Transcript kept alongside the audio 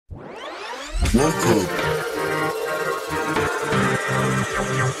Welcome.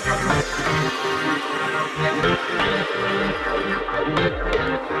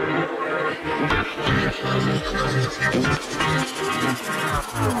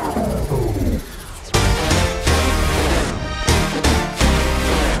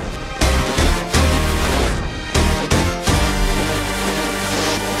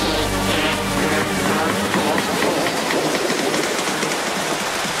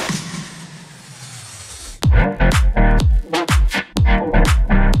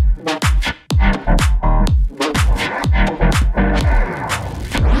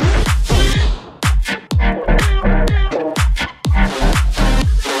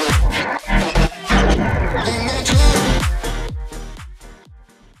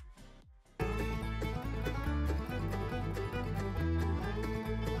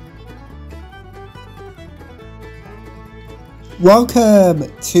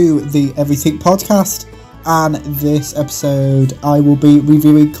 Welcome to the Everything Podcast, and this episode I will be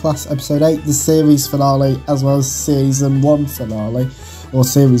reviewing Class Episode 8, the series finale, as well as Season 1 finale, or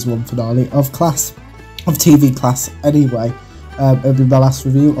Series 1 finale of TV Class anyway. It'll be my last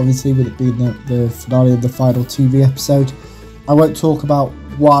review, obviously, with it being the finale of the final TV episode. I won't talk about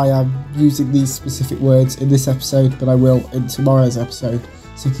why I'm using these specific words in this episode, but I will in tomorrow's episode,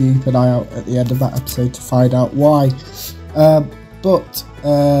 so keep an eye out at the end of that episode to find out why. Let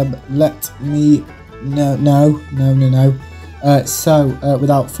me no. So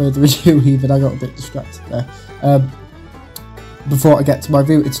without further ado, even I got a bit distracted there. Before I get to my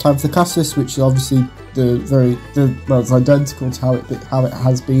review, it's time for the cast list, which is obviously it's identical to how it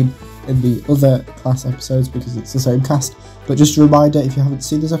has been in the other Class episodes because it's the same cast. But just a reminder, if you haven't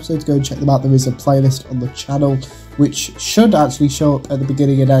seen those episodes, go and check them out. There is a playlist on the channel which should actually show up at the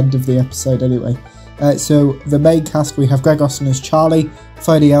beginning and end of the episode anyway. So the main cast, we have Greg Austin as Charlie,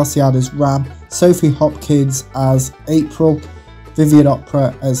 Freddie Elciad as Ram, Sophie Hopkins as April, Vivian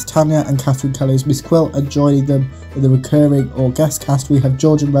Opera as Tanya, and Catherine Kelly as Miss Quill. And joining them in the recurring or guest cast, we have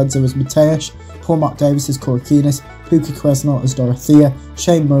Georgian Renzo as Mateusz, Paul Mark Davis as Korakinis, Pookie Quesnel as Dorothea,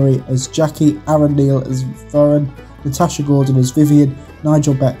 Shane Murray as Jackie, Aaron Neal as Varun, Natasha Gordon as Vivian,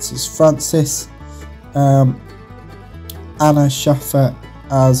 Nigel Betts as Francis, Anna Schaffer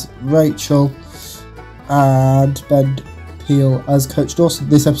as Rachel, and Ben Peel as Coach Dawson.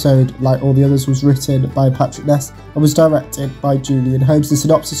 This episode, like all the others, was written by Patrick Ness and was directed by Julian Holmes. The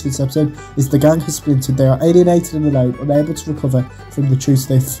synopsis for this episode is: the gang has splintered, they are alienated and alone, unable to recover from the truths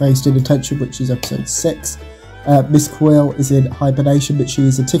they faced in detention, which is episode 6. Miss Quill is in hibernation, but she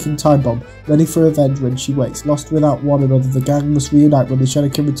is a ticking time bomb, ready for revenge when she wakes. Lost without one another, the gang must reunite when the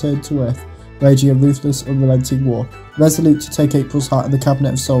Shuriken return to Earth, waging a ruthless, unrelenting war. Resolute to take April's heart in the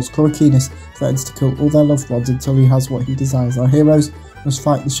Cabinet of Souls, Korakinis threatens to kill all their loved ones until he has what he desires. Our heroes must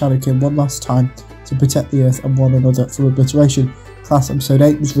fight the Shuriken one last time to protect the Earth and one another from obliteration. Class Episode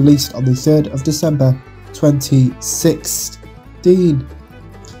 8 was released on the 3rd of December 2016.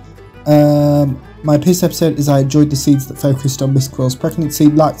 My opinion episode is I enjoyed the scenes that focused on Miss Quill's pregnancy,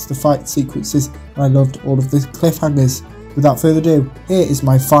 liked the fight sequences, and I loved all of the cliffhangers. Without further ado, here is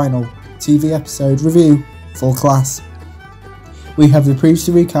my final TV episode review for Class. We have the previews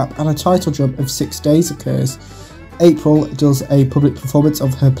to recap, and a title jump of 6 days occurs. April does a public performance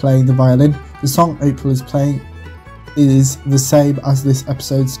of her playing the violin. The song April is playing is the same as this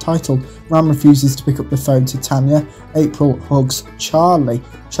episode's title. Ram refuses to pick up the phone to Tanya. April hugs Charlie.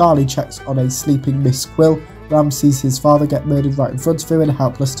 Charlie checks on a sleeping Miss Quill. Ram sees his father get murdered right in front of him and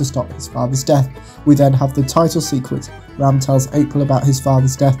helpless to stop his father's death. We then have the title sequence. Ram tells April about his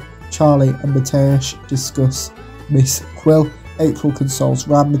father's death. Charlie and Mateusz discuss Miss Quill. April consoles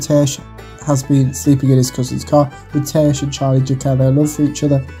Ram. Mateusz has been sleeping in his cousin's car. Mateusz and Charlie declare their love for each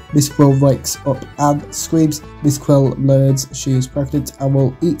other. Miss Quill wakes up and screams. Miss Quill learns she is pregnant and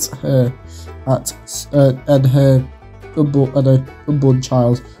will eat her and her unborn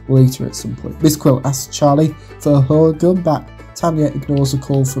child will eat her at some point. Miss Quill asks Charlie for her gun back. Tanya ignores a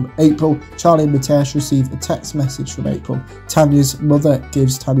call from April. Charlie and Mateusz receive a text message from April. Tanya's mother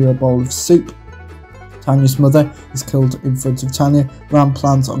gives Tanya a bowl of soup. Tanya's mother is killed in front of Tanya. Ram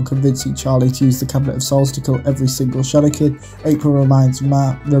plans on convincing Charlie to use the Cabinet of Souls to kill every single Shuriken. April reminds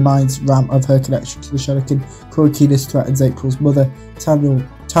Ram of her connection to the Shuriken. Korakinis threatens April's mother.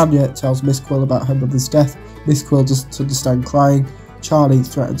 Tanya tells Miss Quill about her mother's death. Miss Quill doesn't understand crying. Charlie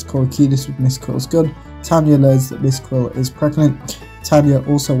threatens Korakinis with Miss Quill's gun. Tanya learns that Miss Quill is pregnant. Tanya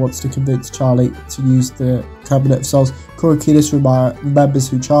also wants to convince Charlie to use the Cabinet of Souls. Korakinis remembers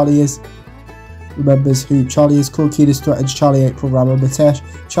who Charlie is. Korakinis threatens Charlie, April, Ram and Mateusz.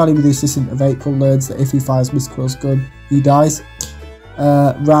 Charlie, with the assistance of April, learns that if he fires Miss Quill's gun, he dies.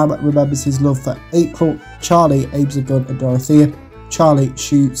 Ram remembers his love for April. Charlie aims a gun at Dorothea. Charlie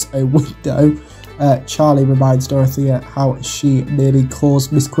shoots a window. Charlie reminds Dorothea how she nearly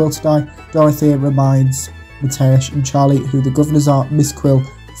caused Miss Quill to die. Dorothea reminds Mateus and Charlie who the governors are. Miss Quill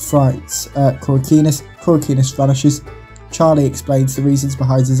frights Korakinis. Korakinis vanishes. Charlie explains the reasons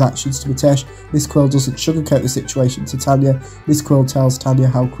behind his actions to Mateus. Miss Quill doesn't sugarcoat the situation to Tanya. Miss Quill tells Tanya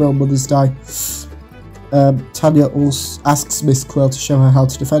how Quill mothers die. Tanya also asks Miss Quill to show her how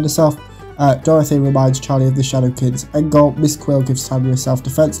to defend herself. Dorothy reminds Charlie of the Shadowkin's end goal. Miss Quill gives Tanya a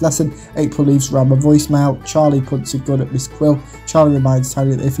self-defense lesson. April leaves Ram a voicemail. Charlie points a gun at Miss Quill. Charlie reminds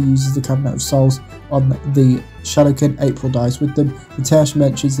Tanya that if he uses the Cabinet of Souls on the Shadowkin, April dies with them. Mateus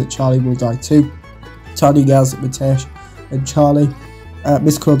mentions that Charlie will die too. Tanya yells at Mateus and Charlie.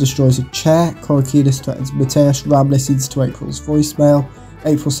 Miss Quill destroys a chair. Korakinis threatens Mateus. Ram listens to April's voicemail.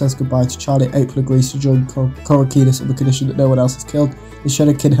 April says goodbye to Charlie. April agrees to join Korakinis on the condition that no one else is killed. The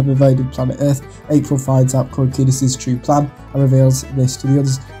Shadowkin have invaded planet Earth. April finds out Korakinis' true plan and reveals this to the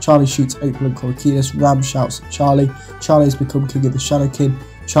others. Charlie shoots April and Korakinis. Ram shouts at Charlie. Charlie has become king of the Shadowkin.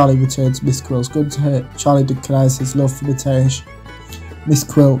 Charlie returns Miss Quill's gun to her. Charlie declares his love for Mateus. Miss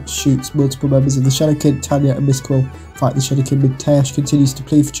Quill shoots multiple members of the Shadowkin. Tanya and Miss Quill fight the Shadowkin. Mateus continues to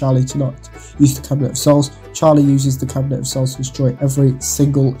plead for Charlie to not use the Cabinet of Souls. Charlie uses the Cabinet of Souls to destroy every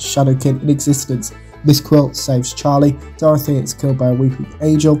single Shadowkin in existence. Miss Quill saves Charlie. Dorothy is killed by a weeping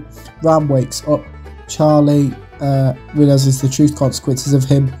angel. Ram wakes up. Charlie realizes the true consequences of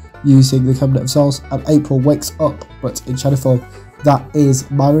him using the Cabinet of Souls, and April wakes up, but in shadow form. That is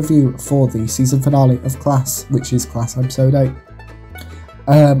my review for the season finale of Class, which is Class episode 8.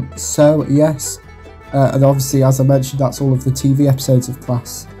 So yes, and obviously, as I mentioned, that's all of the TV episodes of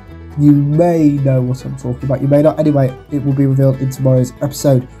Class. You may know what I'm talking about, you may not. Anyway, it will be revealed in tomorrow's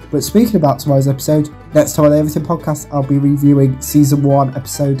episode. But speaking about tomorrow's episode, next time on the Everything Podcast, I'll be reviewing Season 1,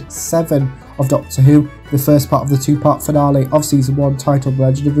 Episode 7 of Doctor Who, the first part of the two-part finale of Season 1, titled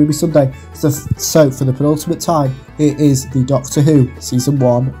Legend of Ruby Sunday. So for the penultimate time, here is the Doctor Who Season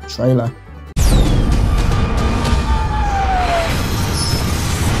 1 trailer.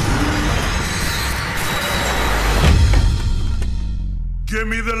 Give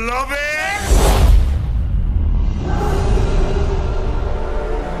me the loving!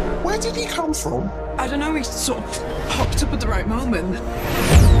 Where did he come from? I don't know, he sort of popped up at the right moment.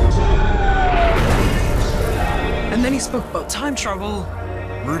 And then he spoke about time travel.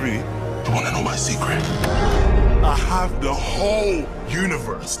 Ruby, you want to know my secret? I have the whole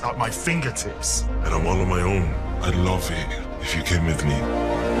universe at my fingertips. And I'm all on my own. I'd love it if you came with me.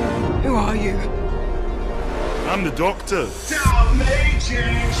 Who are you? I'm the Doctor. Time may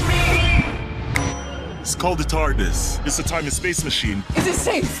change me. It's called the TARDIS. It's a time and space machine. Is it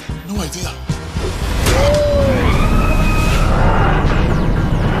safe? No idea.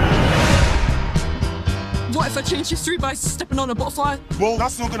 What if I change history by stepping on a butterfly? Well,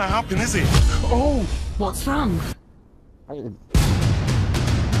 that's not gonna happen, is it? Oh, what's wrong?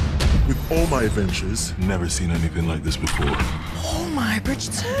 With all my adventures, never seen anything like this before. Oh my,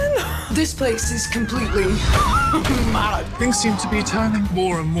 Bridgerton. This place is completely mad. Things seem to be turning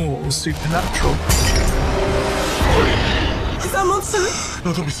more and more supernatural. Is that a monster?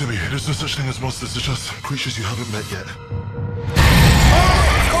 No, don't be silly. There's no such thing as monsters. They're just creatures you haven't met yet.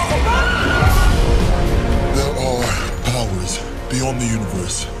 There are powers beyond the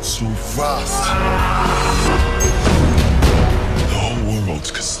universe, so vast. The whole world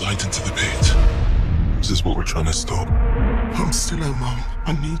could slide into the pit. This is what we're trying to stop. I'm still her mom.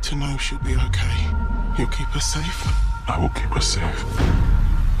 I need to know she'll be okay. You'll keep her safe? I will keep her safe.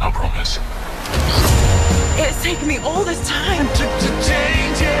 I promise. It's taken me all this time to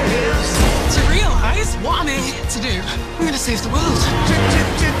realize what I'm here to do. I'm gonna save the world.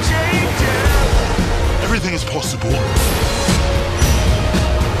 Everything is possible.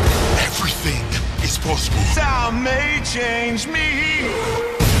 Everything is possible. Time may change me,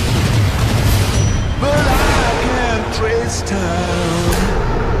 but I can't trace time.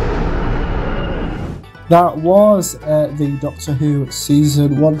 That was the Doctor Who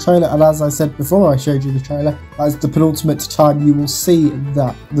Season 1 trailer, and as I said before I showed you the trailer, that is the penultimate time you will see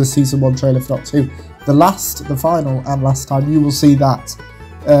that, the Season 1 trailer for Doctor Who. The final and last time you will see that,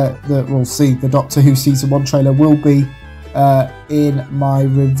 the Doctor Who Season 1 trailer will be in my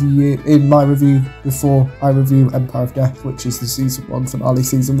review before I review Empire of Death, which is the Season 1 finale,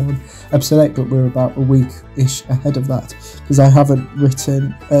 Season 1, Episode 8, but we're about a week-ish ahead of that, because I haven't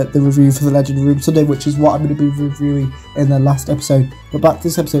written the review for The Legend of Ruby Sunday, which is what I'm going to be reviewing in the last episode. But back to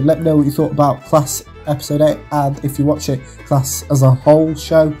this episode, let me know what you thought about Class Episode 8, and if you watch it, Class as a whole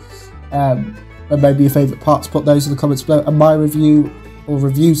show, and maybe your favourite parts, put those in the comments below, and my review or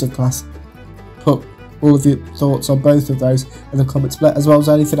reviews of Glass, put all of your thoughts on both of those in the comments below, as well as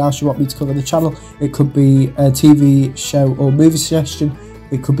anything else you want me to cover on the channel. It could be a TV show or movie suggestion.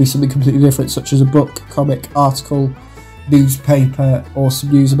 It could be something completely different, such as a book, comic, article, newspaper, or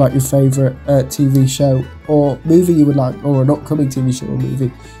some news about your favourite TV show or movie you would like, or an upcoming TV show or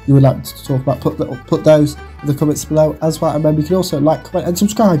movie you would like to talk about. Put those in the comments below as well. And remember, you can also like, comment and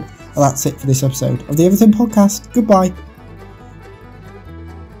subscribe. And that's it for this episode of the Everything Podcast. Goodbye.